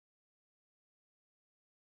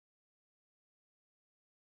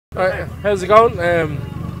Alright, how's it going?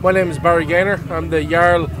 My name is Barry Gaynor. I'm the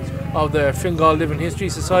Jarl of the Fingal Living History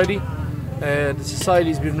Society. The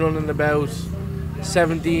society's been running about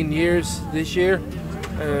 17 years this year.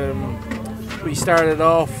 We started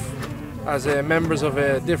off as members of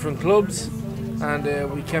different clubs,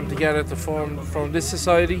 and we came together to form this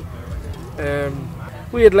society.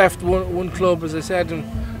 We had left one club, as I said, and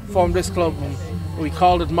formed this club. And we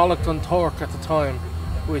called it Molachton Torque at the time,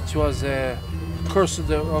 which was Curse of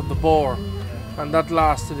the Boar, and that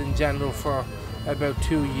lasted in general for about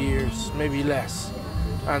 2 years, maybe less,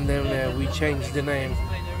 and then we changed the name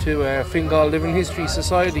to Fingal Living History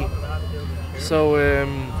Society. So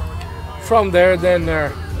from there then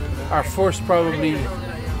our first probably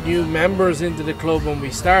new members into the club when we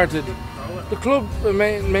started. The club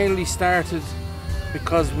mainly started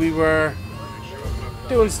because we were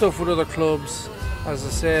doing stuff with other clubs, as I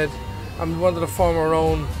said, and we wanted to form our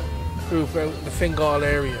own group out in the Fingal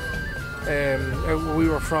area, where we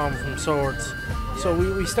were from Swords. So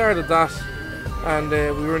we started that, and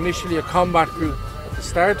we were initially a combat group at the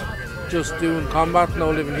start, just doing combat,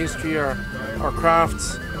 no living history or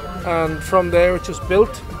crafts, and from there it just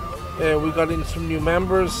built. We got in some new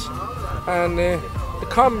members, and the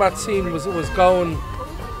combat scene was going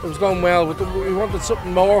well, but we wanted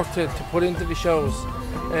something more to put into the shows,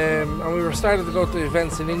 and we were starting to go to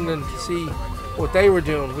events in England to see what they were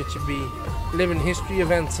doing, which would be living history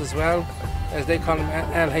events as well, as they call them,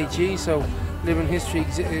 LHE, so living history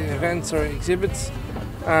events or exhibits.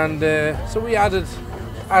 And so we added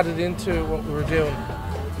into what we were doing,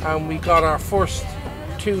 and we got our first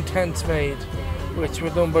 2 tents made, which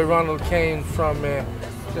were done by Ronald Kane from the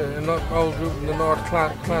old group in the North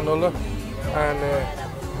Clan Ulla,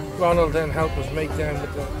 and Ronald then helped us make them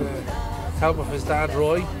with the help of his dad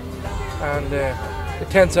Roy. And the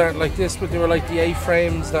tents aren't like this, but they were like the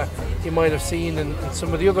A-frames that you might have seen in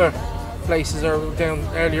some of the other places or down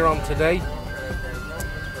earlier on today.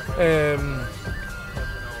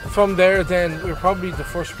 From there then, we were probably the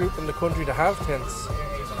first group in the country to have tents.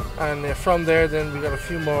 And from there then we got a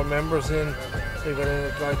few more members in. We got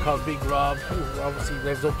a guy called Big Rob, who obviously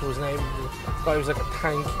lives up to his name. The guy was like a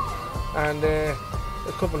tank. And a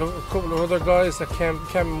couple of other guys that came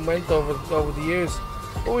and went over the years.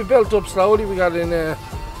 But we built up slowly. We got in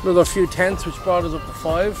another few tents, which brought us up to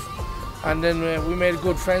 5, and then we made a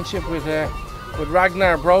good friendship with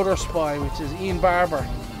Ragnar Broderspy, which is Ian Barber.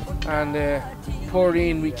 And poor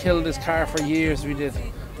Ian, we killed his car for years. We did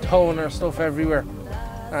towing our stuff everywhere,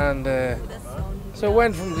 and so it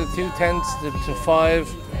went from the 2 tents to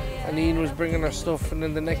 5, and Ian was bringing our stuff. And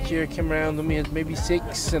then the next year came around, and we had maybe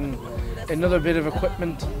 6 and another bit of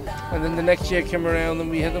equipment. And then the next year came around,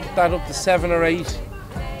 and we had that up to 7 or 8.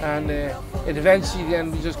 And it eventually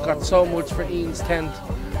then we just got so much for Ian's tent.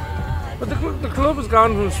 But the club has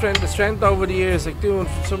gone from strength to strength over the years, like doing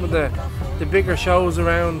some of the bigger shows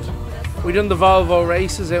around. We done the Volvo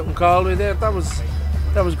races out in Galway there. That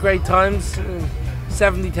was great times.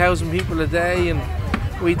 70,000 people a day, and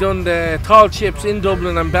we done the tall chips in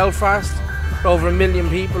Dublin and Belfast for over 1 million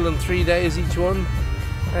people in 3 days each one.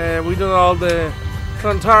 We done all the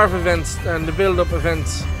Clontarf events and the build-up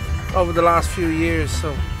events over the last few years,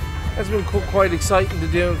 so it's been quite exciting to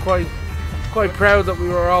do, and quite proud that we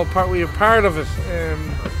were part of it.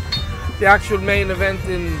 The actual main event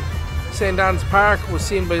in St Anne's Park was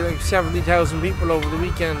seen by like 70,000 people over the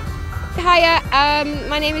weekend. Hiya,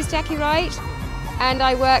 my name is Jackie Wright, and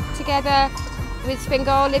I work together with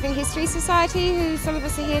Fingal Living History Society, who some of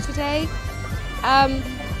us are here today.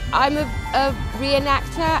 I'm a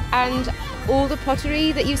reenactor, and all the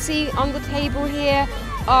pottery that you see on the table here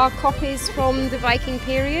are copies from the Viking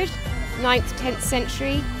period, 9th, 10th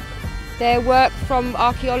century. They're work from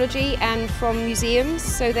archaeology and from museums,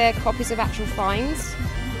 so they're copies of actual finds.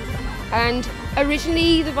 And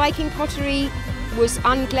originally the Viking pottery was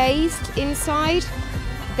unglazed inside.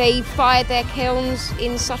 They fired their kilns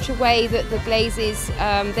in such a way that the glazes,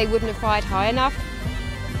 they wouldn't have fired high enough.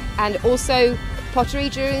 And also pottery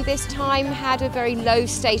during this time had a very low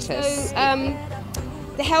status.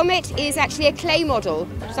 The helmet is actually a clay model.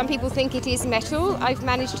 Some people think it is metal. I've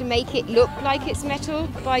managed to make it look like it's metal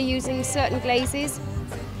by using certain glazes.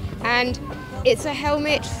 And it's a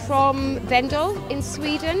helmet from Vendel in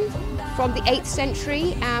Sweden from the 8th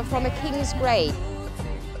century, from a king's grave.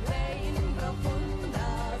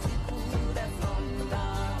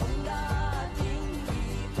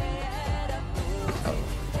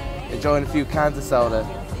 Enjoying a few cans of soda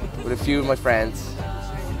with a few of my friends,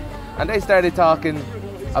 and they started talking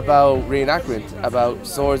about reenactment, about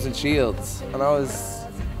swords and shields, and I was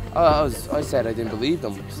I said I didn't believe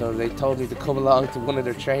them, so they told me to come along to one of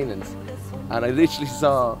their trainings, and I literally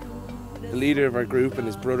saw the leader of our group and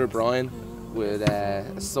his brother Brian with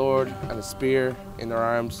a sword and a spear in their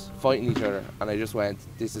arms fighting each other, and I just went,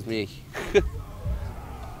 this is me.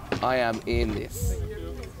 I am in this.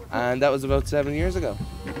 And that was about 7 years ago.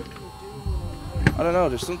 I don't know,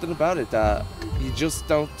 there's something about it that you just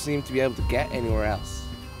don't seem to be able to get anywhere else.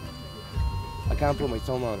 I can't put my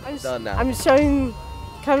thumb on it. Done now.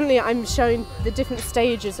 Currently I'm showing the different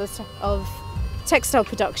stages of textile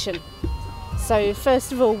production. So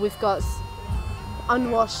first of all we've got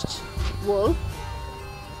unwashed wool,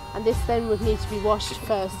 and this then would need to be washed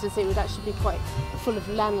first, as it would actually be quite full of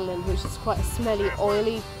lanolin, which is quite a smelly,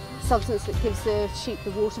 oily substance that gives the sheep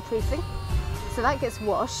the waterproofing. So that gets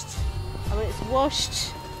washed, and when it's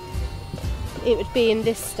washed it would be in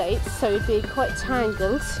this state, so it would be quite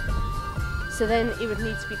tangled. So then it would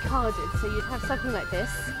need to be carded. So you'd have something like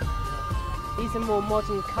this. These are more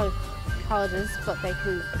modern carders, but they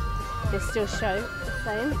still show the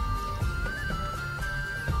same.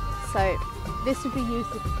 So this would be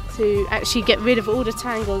used to actually get rid of all the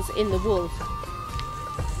tangles in the wool.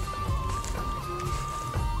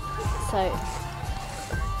 So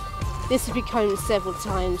this would be combed several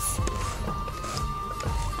times.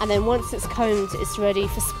 And then once it's combed, it's ready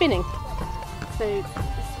for spinning. So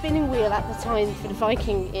the spinning wheel at the time for the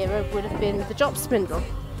Viking era would have been the drop spindle,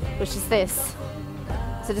 which is this.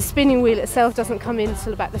 So the spinning wheel itself doesn't come in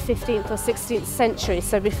until about the 15th or 16th century.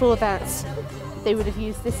 So before that, they would have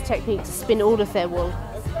used this technique to spin all of their wool.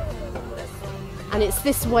 And it's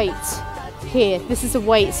this weight here. This is a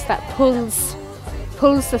weight that pulls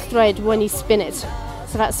the thread when you spin it.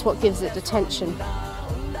 So that's what gives it the tension.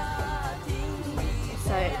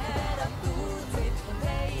 So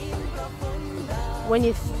when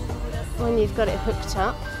you've got it hooked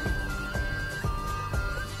up,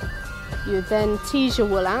 you would then tease your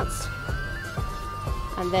wool out,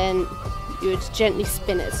 and then you would gently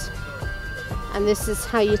spin it. And this is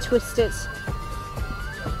how you twist it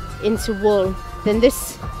into wool. Then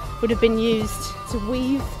this would have been used to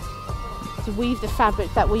weave the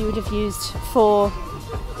fabric that we would have used for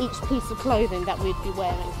each piece of clothing that we'd be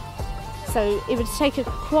wearing. So it would take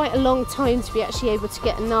quite a long time to be actually able to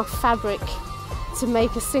get enough fabric to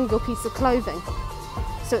make a single piece of clothing.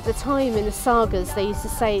 So at the time in the sagas, they used to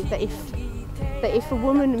say that if a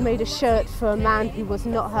woman made a shirt for a man who was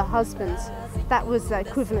not her husband, that was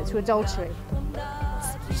equivalent to adultery.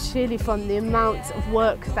 Surely from the amount of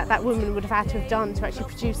work that woman would have had to have done to actually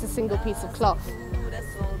produce a single piece of cloth.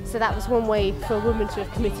 So that was one way for a woman to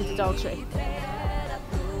have committed adultery.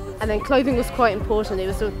 And then clothing was quite important. It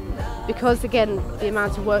was because, again, the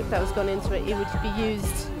amount of work that was gone into it, it would be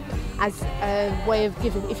used as a way of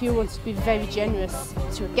giving. If you wanted to be very generous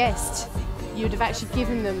to a guest, you would have actually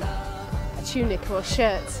given them a tunic or a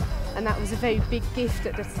shirt, and that was a very big gift,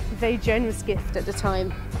 a very generous gift at the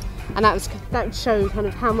time. And that would show kind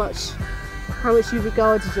of how much you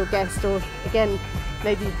regarded your guest, or again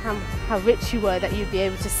maybe how rich you were, that you'd be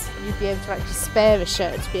able to actually spare a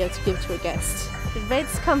shirt to be able to give to a guest. The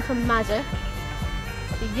reds come from madder,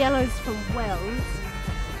 the yellows from Wales,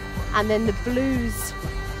 and then the blues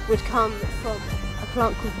would come from a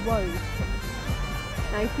plant called woad.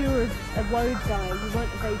 Now if you were a woad dyer, you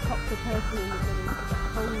weren't a very popular person in the village. The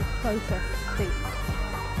whole process stinks.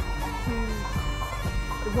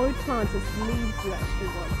 The woad plant is the leaves you actually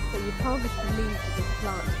want, so you harvest the leaves of this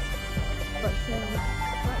plant. But to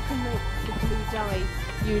actually make the blue dye,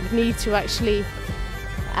 you would need to actually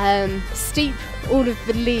steep all of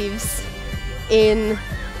the leaves in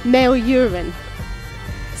male urine.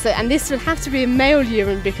 So, and this would have to be a male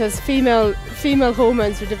urine because female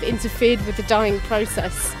hormones would have interfered with the dyeing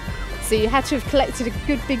process. So you had to have collected a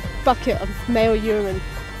good big bucket of male urine.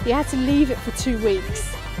 You had to leave it for 2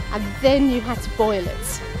 weeks, and then you had to boil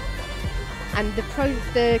it. And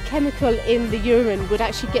the chemical in the urine would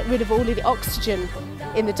actually get rid of all of the oxygen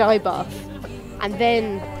in the dye bath. And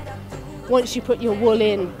then once you put your wool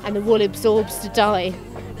in and the wool absorbs the dye,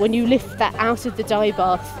 when you lift that out of the dye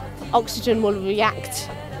bath, oxygen will react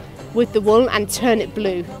with the wool and turn it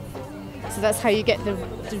blue. So that's how you get the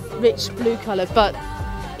rich blue colour. But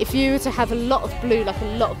if you were to have a lot of blue, like a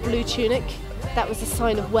lot of blue tunic, that was a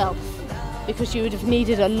sign of wealth, because you would have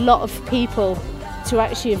needed a lot of people to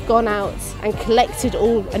actually have gone out and collected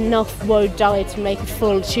enough woad dye to make a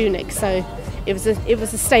full tunic. So it was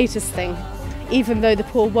a status thing, even though the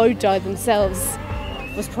poor woad dye themselves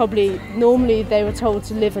was probably, normally they were told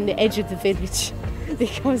to live on the edge of the village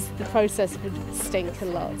because the process would stink a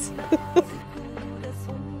lot.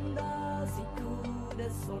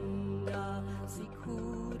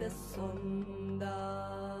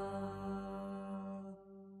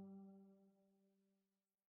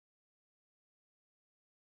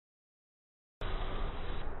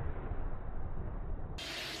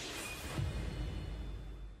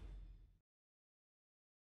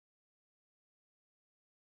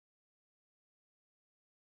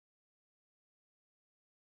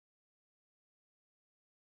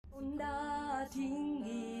 Onda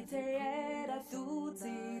tingite era tutti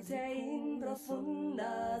in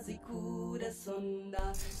profunda sicura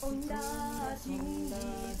sonda. Onda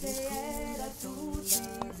tingite era tutti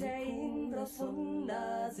in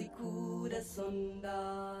profunda sicura sonda.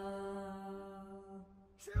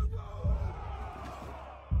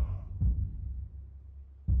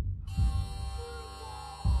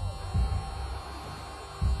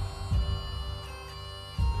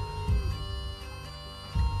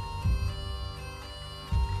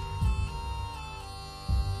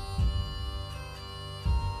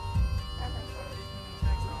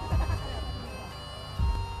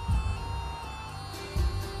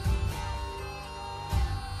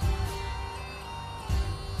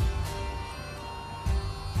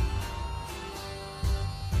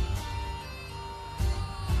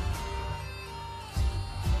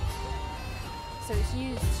 So it's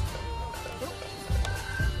used.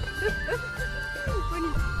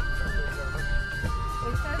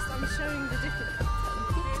 Well, first I'm showing the difference.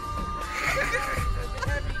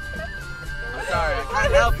 I'm sorry, I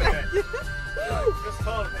can't help it. Just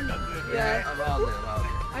hold it. Yeah. I'm holding it,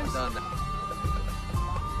 I'm done now.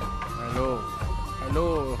 Hello,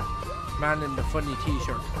 man in the funny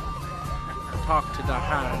t-shirt. Talk to the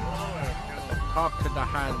hand. Talk to the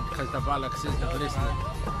hand, because the bollocks isn't listening.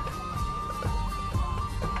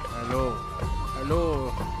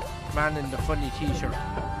 Hello, man in the funny t-shirt.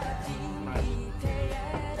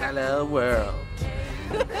 Hello world.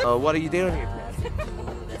 Oh, what are you doing here?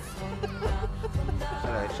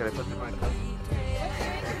 Should I put the mic on?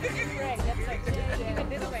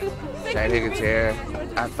 Shane Higgins here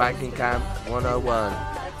at Banking Camp 101.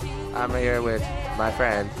 I'm here with my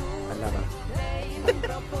friend, Alana.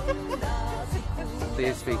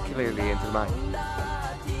 Please speak clearly into the mic.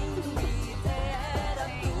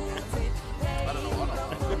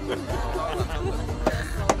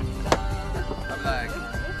 I'm like,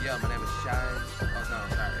 yo, my name is Shine. Oh no,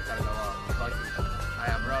 sorry, I gotta go off. I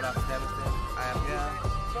am Rod off Devastator. I am here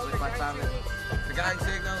with my family. The gang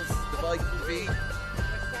signals, the bike, the feet.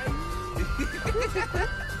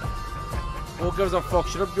 Who gives a fuck?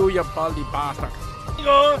 Shut up, you baldy bastard.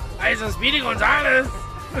 Go! I am Speedy Gonzalez!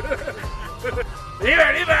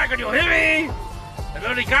 Leave back, can you hear me? El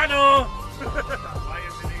Americano! Why are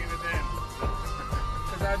you sitting in the den?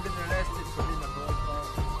 Because I've been arrested for being a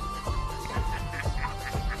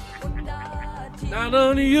boy. Not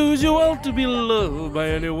unusual to be loved by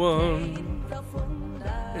anyone.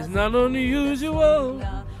 It's not unusual